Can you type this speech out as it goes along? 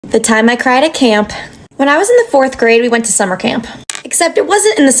The time I cried at camp. When I was in the 4th grade, we went to summer camp. Except it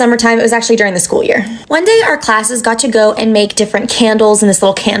wasn't in the summertime, it was actually during the school year. One day our classes got to go and make different candles in this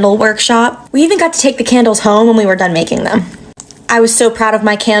little candle workshop. We even got to take the candles home when we were done making them. I was so proud of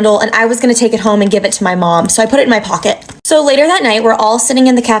my candle and I was gonna take it home and give it to my mom, so I put it in my pocket. So later that night, we're all sitting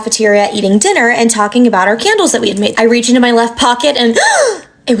in the cafeteria eating dinner and talking about our candles that we had made. I reach into my left pocket and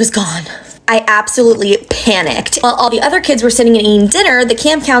it was gone. I absolutely panicked. While all the other kids were sitting and eating dinner, the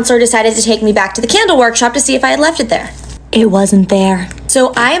camp counselor decided to take me back to the candle workshop to see if I had left it there. It wasn't there.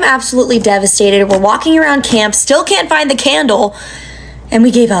 So I am absolutely devastated. We're walking around camp, still can't find the candle, and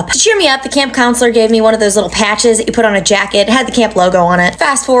we gave up. To cheer me up, the camp counselor gave me one of those little patches that you put on a jacket. It had the camp logo on it.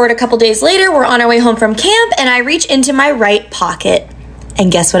 Fast forward a couple days later, we're on our way home from camp, and I reach into my right pocket. And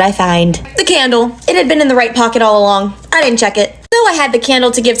guess what I find? The candle. It had been in the right pocket all along. I didn't check it. So I had the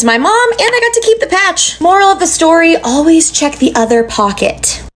candle to give to my mom, and I got to keep the patch. Moral of the story, always check the other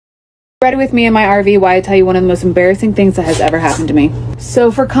pocket. Ready with me in my RV while I tell you one of the most embarrassing things that has ever happened to me.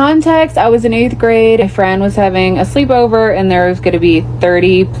 So for context, I was in 8th grade. My friend was having a sleepover and there was going to be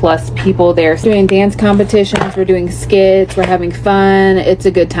 30 plus people there. So doing dance competitions, we're doing skits, we're having fun. It's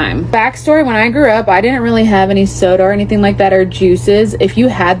a good time. Backstory, when I grew up, I didn't really have any soda or anything like that or juices. If you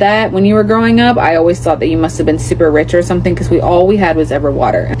had that when you were growing up, I always thought that you must have been super rich or something because all we had was ever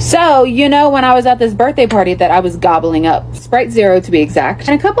water. So, you know, when I was at this birthday party that I was gobbling up, Sprite Zero to be exact.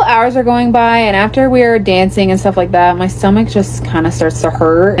 And a couple hours are going by, and after we were dancing and stuff like that, my stomach just kind of starts to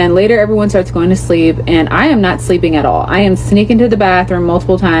hurt, and later everyone starts going to sleep and I am not sleeping at all. I am sneaking to the bathroom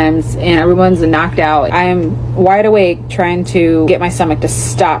multiple times and everyone's knocked out. I am wide awake trying to get my stomach to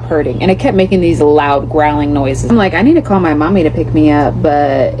stop hurting, and it kept making these loud growling noises. I'm like, I need to call my mommy to pick me up,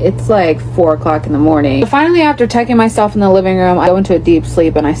 but it's like 4 o'clock in the morning. So finally, after tucking myself in the living room, I go into a deep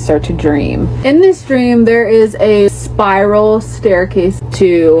sleep and I start to dream. In this dream, there is a spiral staircase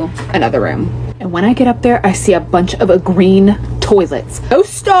to another room. And when I get up there, I see a bunch of green toilets. No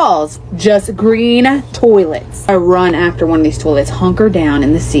stalls, just green toilets. I run after one of these toilets, hunker down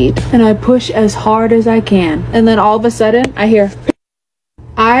in the seat, and I push as hard as I can. And then all of a sudden, I hear...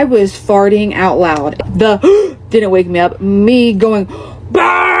 I was farting out loud. The didn't wake me up. Me going...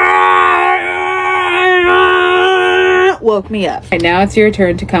 woke me up. And now it's your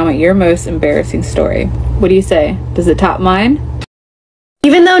turn to comment your most embarrassing story. What do you say? Does it top mine?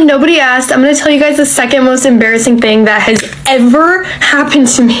 Even though nobody asked, I'm going to tell you guys the second most embarrassing thing that has ever happened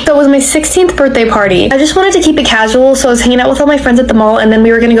to me. So it was my 16th birthday party. I just wanted to keep it casual, so I was hanging out with all my friends at the mall, and then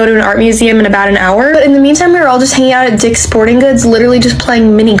we were going to go to an art museum in about an hour. But in the meantime, we were all just hanging out at Dick's Sporting Goods, literally just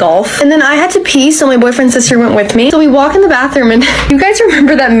playing mini golf. And then I had to pee, so my boyfriend's sister went with me. So we walk in the bathroom, and you guys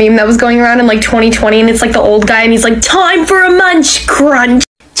remember that meme that was going around in like 2020, and it's like the old guy, and he's like, "Time for a munch, crunch.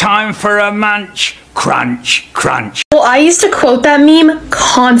 Time for a munch, crunch, crunch." Well, I used to quote that meme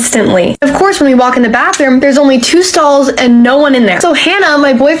constantly. Of course, when we walk in the bathroom, there's only 2 stalls and no one in there. So Hannah,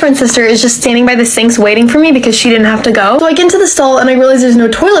 my boyfriend's sister, is just standing by the sinks waiting for me because she didn't have to go. So I get into the stall and I realize there's no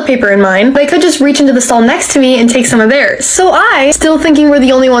toilet paper in mine, but I could just reach into the stall next to me and take some of theirs. So I, still thinking we're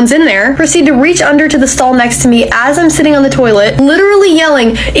the only ones in there, proceed to reach under to the stall next to me as I'm sitting on the toilet, literally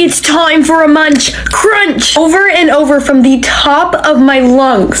yelling, "It's time for a munch, crunch," over and over from the top of my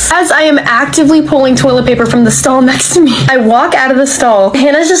lungs as I am actively pulling toilet paper from the stall next to me. I walk out of the stall.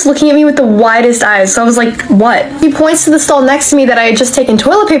 Hannah's just looking at me with the widest eyes, so I was like, "What?" He points to the stall next to me that I had just taken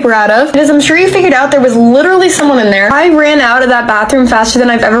toilet paper out of, because I'm sure you figured out there was literally someone in there. I ran out of that bathroom faster than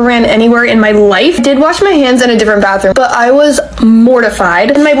I've ever ran anywhere in my life. I did wash my hands in a different bathroom, but I was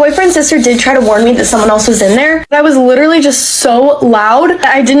mortified. And my boyfriend's sister did try to warn me that someone else was in there, but I was literally just so loud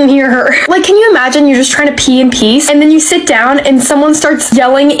that I didn't hear her. Like, can you imagine you're just trying to pee in peace, and then you sit down and someone starts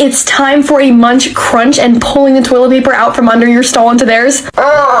yelling, "It's time for a munch, crunch," and pulling the toilet paper out from under your stall into theirs?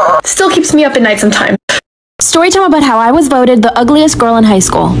 Still keeps me up at night sometimes. Story time about how I was voted the ugliest girl in high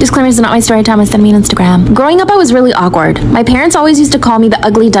school. Disclaimer, is not my story time, I send me on Instagram. Growing up, I was really awkward. My parents always used to call me the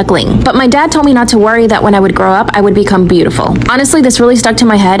ugly duckling, but my dad told me not to worry, that when I would grow up, I would become beautiful. Honestly, this really stuck to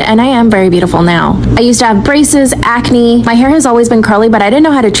my head, and I am very beautiful now. I used to have braces, acne. My hair has always been curly, but I didn't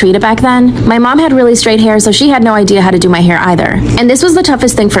know how to treat it back then. My mom had really straight hair, so she had no idea how to do my hair either. And this was the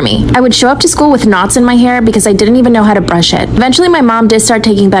toughest thing for me. I would show up to school with knots in my hair because I didn't even know how to brush it. Eventually, my mom did start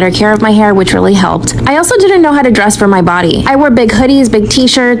taking better care of my hair, which really helped. I also did didn't know how to dress for my body. I wore big hoodies, big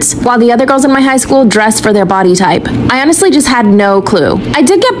t-shirts, while the other girls in my high school dressed for their body type. I honestly just had no clue. I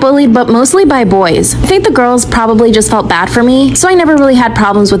did get bullied, but mostly by boys. I think the girls probably just felt bad for me, so I never really had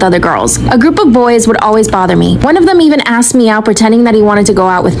problems with other girls. A group of boys would always bother me. One of them even asked me out, pretending that he wanted to go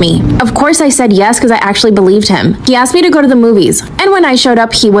out with me. Of course I said yes because I actually believed him. He asked me to go to the movies, and when I showed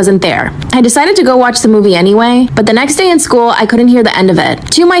up, he wasn't there. I decided to go watch the movie anyway, but the next day in school, I couldn't hear the end of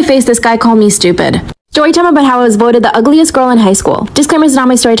it. To my face, this guy called me stupid. Story time about how I was voted the ugliest girl in high school. Disclaimer is not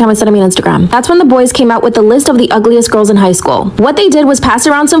my story time, I said on Instagram. That's when the boys came out with the list of the ugliest girls in high school. What they did was pass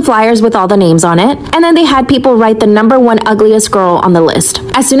around some flyers with all the names on it, and then they had people write the #1 ugliest girl on the list.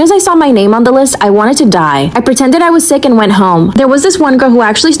 As soon as I saw my name on the list, I wanted to die. I pretended I was sick and went home. There was this one girl who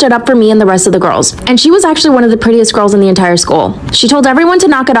actually stood up for me and the rest of the girls, and she was actually one of the prettiest girls in the entire school. She told everyone to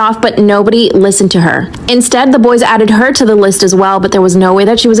knock it off, but nobody listened to her. Instead, the boys added her to the list as well, but there was no way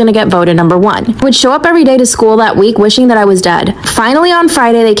that she was going to get voted #1. I would show up every day to school that week wishing that I was dead. Finally on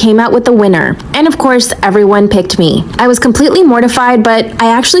Friday, they came out with the winner. And of course, everyone picked me. I was completely mortified, but I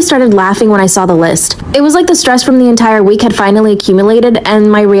actually started laughing when I saw the list. It was like the stress from the entire week had finally accumulated,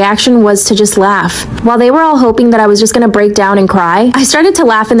 and my reaction was to just laugh. While they were all hoping that I was just gonna break down and cry, I started to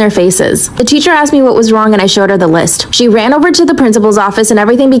laugh in their faces. The teacher asked me what was wrong and I showed her the list. She ran over to the principal's office and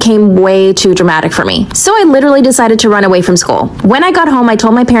everything became way too dramatic for me. So I literally decided to run away from school. When I got home, I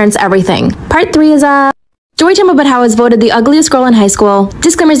told my parents everything. Part 3 is story time about how I was voted the ugliest girl in high school.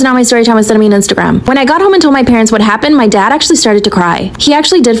 Disclaimer is not my story time, I said on Instagram. When I got home and told my parents what happened, my dad actually started to cry. He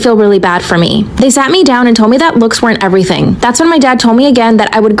actually did feel really bad for me. They sat me down and told me that looks weren't everything. That's when my dad told me again that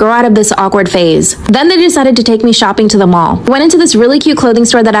I would grow out of this awkward phase. Then they decided to take me shopping to the mall. Went into this really cute clothing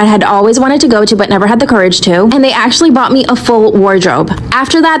store that I had always wanted to go to but never had the courage to, and they actually bought me a full wardrobe.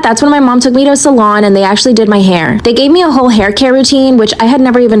 After that, that's when my mom took me to a salon and they actually did my hair. They gave me a whole hair care routine, which I had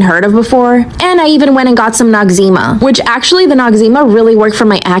never even heard of before, and I even went and got some Noxzema, which actually the Noxzema really worked for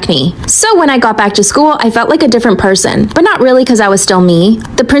my acne. So when I got back to school, I felt like a different person, but not really because I was still me.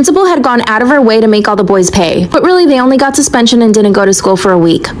 The principal had gone out of her way to make all the boys pay, but really they only got suspension and didn't go to school for a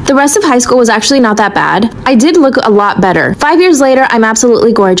week. The rest of high school was actually not that bad. I did look a lot better. 5 years later, I'm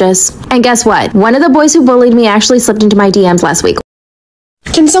absolutely gorgeous. And guess what? One of the boys who bullied me actually slipped into my DMs last week.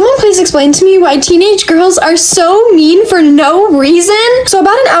 Can someone please explain to me why teenage girls are so mean for no reason? So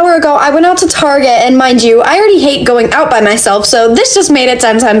about an hour ago, I went out to Target, and mind you, I already hate going out by myself, so this just made it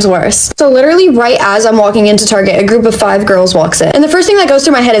 10 times worse. So literally right as I'm walking into Target, a group of 5 girls walks in. And the first thing that goes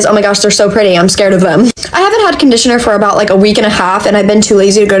through my head is, oh my gosh, they're so pretty, I'm scared of them. I haven't had conditioner for about like a week and a half, and I've been too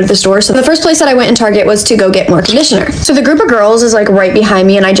lazy to go to the store, so the first place that I went in Target was to go get more conditioner. So the group of girls is like right behind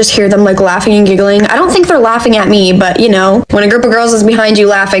me, and I just hear them like laughing and giggling. I don't think they're laughing at me, but you know, when a group of girls is behind you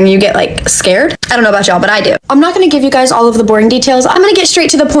laughing, you get like scared. I don't know about y'all, but I do. I'm not gonna give you guys all of the boring details. I'm gonna get straight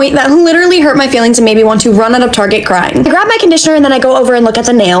to the point that literally hurt my feelings and made me want to run out of Target crying. I grab my conditioner and then I go over and look at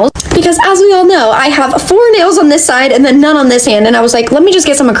the nails, because as we all know, I have 4 nails on this side and then none on this hand, and I was like, let me just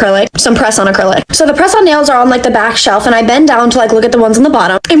get some acrylic, some press on acrylic. So the press on nails are on like the back shelf, and I bend down to like look at the ones on the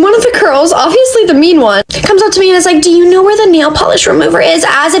bottom, and one of the girls, obviously the mean one, comes up to me and is like, do you know where the nail polish remover is?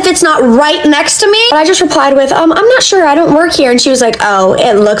 As if it's not right next to me. But I just replied with, I'm not sure, I don't work here. And she was like, oh,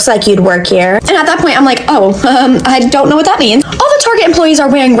 it looks like you'd work here. And at that point, I'm like, oh, I don't know what that means. All the Target employees are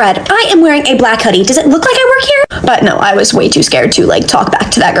wearing red. I am wearing a black hoodie. Does it look like I work here? But no, I was way too scared to like talk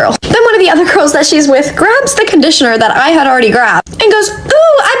back to that girl. Then one of the other girls that she's with grabs the conditioner that I had already grabbed and goes,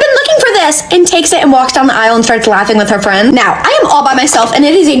 ooh, I've been looking for this, and takes it and walks down the aisle and starts laughing with her friend. Now, I am all by myself and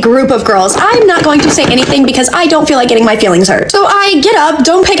it is a group of girls. I'm not going to say anything because I don't feel like getting my feelings hurt. So I get up,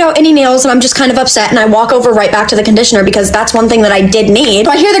 don't pick out any nails, and I'm just kind of upset, and I walk over right back to the conditioner because that's one thing that I did need.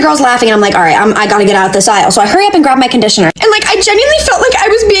 So I hear the girls laughing and I'm like, all right, I gotta get out of this aisle. So I hurry up and grab my conditioner. And like, I genuinely felt like I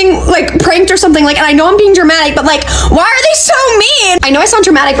was being like pranked or something. Like, and I know I'm being dramatic, but like, why are they so mean? I know I sound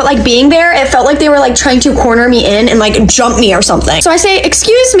dramatic, but like being there, it felt like they were like trying to corner me in and like jump me or something. So I say,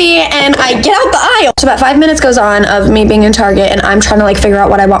 excuse me, and I get out the aisle. So about 5 minutes goes on of me being in Target, and I'm trying to like figure out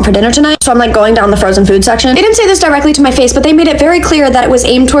what I want for dinner tonight. So I'm like going down the frozen food section. They didn't say this directly to my face, but they made it very clear that it was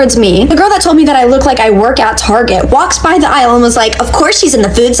aimed towards me. The girl that told me that I look like I work at Target walks by the aisle and was like, of course she's in the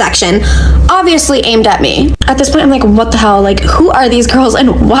food section. Obviously aimed at me. At this point, I'm like, what the hell? Like, who are these girls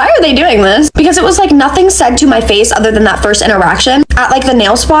and why are they doing this? Because it was like nothing said to my face other than that first interaction at like the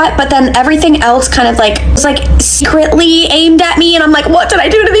nail spot, but then everything else kind of like was like secretly aimed at me, and I'm like, what did I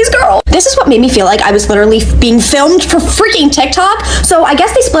do to these girls? This is what made me feel like I was literally being filmed for freaking TikTok. So I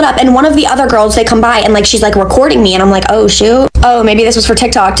guess they split up, and one of the other girls, they come by and like she's like recording me, and I'm like, oh shoot. Oh, maybe this was for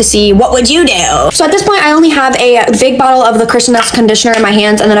TikTok to see what would you do. So at this point, I only have a big bottle of the Kristen Nest conditioner in my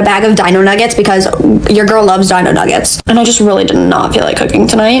hands and then a bag of Dino Nuggets because your girl loves Dino Nuggets. And I just really did not feel like cooking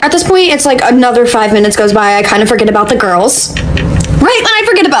tonight. At this point, it's like another 5 minutes goes by. I kind of forget about the girls. Right when I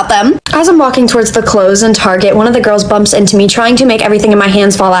forget about them. As I'm walking towards the clothes in Target, one of the girls bumps into me, trying to make everything in my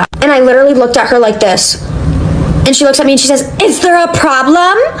hands fall out. And I literally looked at her like this. And she looks at me and she says, is there a problem?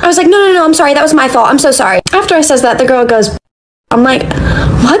 I was like, no, I'm sorry. That was my fault. I'm so sorry. After I says that, the girl goes, I'm like,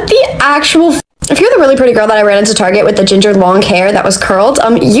 what the actual If you're the really pretty girl that I ran into Target with the ginger long hair that was curled,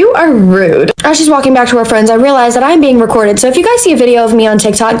 you are rude. As she's walking back to her friends, I realize that I'm being recorded. So if you guys see a video of me on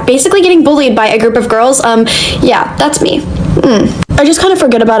TikTok basically getting bullied by a group of girls, yeah, that's me. I just kind of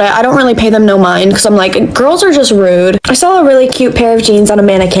forget about it. I don't really pay them no mind because I'm like, girls are just rude. I saw a really cute pair of jeans on a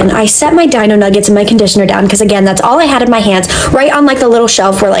mannequin. I set my Dino Nuggets and my conditioner down because again, that's all I had in my hands, right on like the little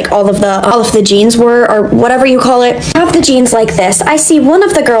shelf where like all of the jeans were, or whatever you call it. I have the jeans like this. I see one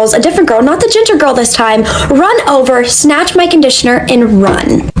of the girls, a different girl, not the ginger girl this time, run over, snatch my conditioner and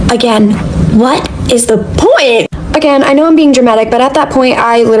run. Again, what is the point? Again, I know I'm being dramatic, but at that point,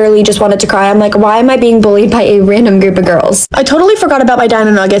 I literally just wanted to cry. I'm like, why am I being bullied by a random group of girls? I totally forgot about my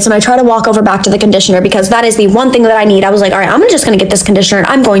Dino Nuggets, and I try to walk over back to the conditioner because that is the one thing that I need. I was like, all right, I'm just gonna get this conditioner and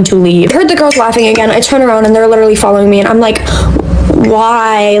I'm going to leave. I heard the girls laughing again. I turn around and they're literally following me, and I'm like,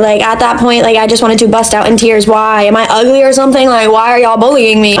 why? Like, at that point, like, I just wanted to bust out in tears. Why? Am I ugly or something? Like, why are y'all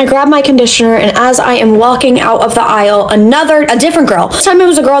bullying me? I grab my conditioner, and as I am walking out of the aisle, a different girl, this time it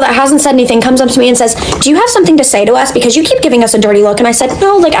was a girl that hasn't said anything, comes up to me and says, do you have something to say to us? Because you keep giving us a dirty look. And I said,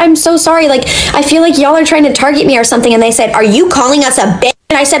 no, like, I'm so sorry. Like, I feel like y'all are trying to target me or something. And they said, are you calling us a bitch?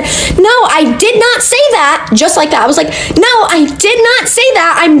 And I said, no, I did not say that. Just like that. I was like, no, I did not say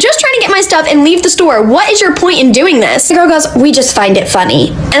that. I'm just trying to get my stuff and leave the store. What is your point in doing this? The girl goes, we just find it funny.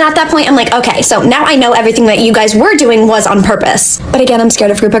 And at that point, I'm like, okay, so now I know everything that you guys were doing was on purpose. But again, I'm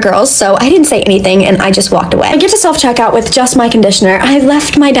scared of a group of girls, so I didn't say anything and I just walked away. I get to self-checkout with just my conditioner. I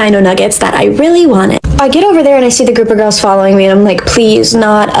left my Dino Nuggets that I really wanted. I get over there and I see the group of girls following me and I'm like, please,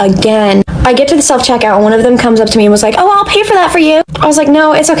 not again. I get to the self-checkout and one of them comes up to me and was like, oh, I'll pay for that for you. I was like,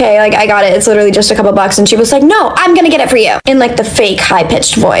 no, it's okay. Like, I got it. It's literally just a couple bucks. And she was like, no, I'm gonna get it for you. In like the fake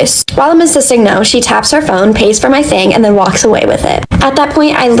high-pitched voice. While I'm insisting no, she taps her phone, pays for my thing, and then walks away with it. At that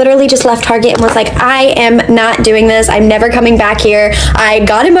point, I literally just left Target and was like, I am not doing this. I'm never coming back here. I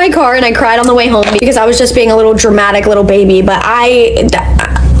got in my car and I cried on the way home because I was just being a little dramatic little baby. But I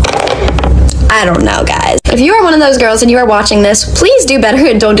don't know, guys. If you are one of those girls and you are watching this, please do better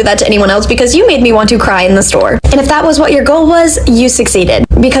and don't do that to anyone else because you made me want to cry in the store. And if that was what your goal was, you succeeded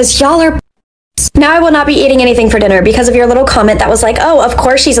because y'all are. Now I will not be eating anything for dinner because of your little comment that was like, oh, of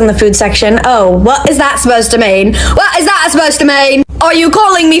course she's in the food section. Oh, what is that supposed to mean? What is that supposed to mean? Are you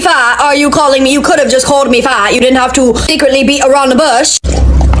calling me fat? Are you calling me? You could have just called me fat. You didn't have to secretly beat around the bush.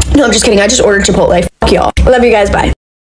 No, I'm just kidding. I just ordered Chipotle. Fuck y'all. Love you guys. Bye.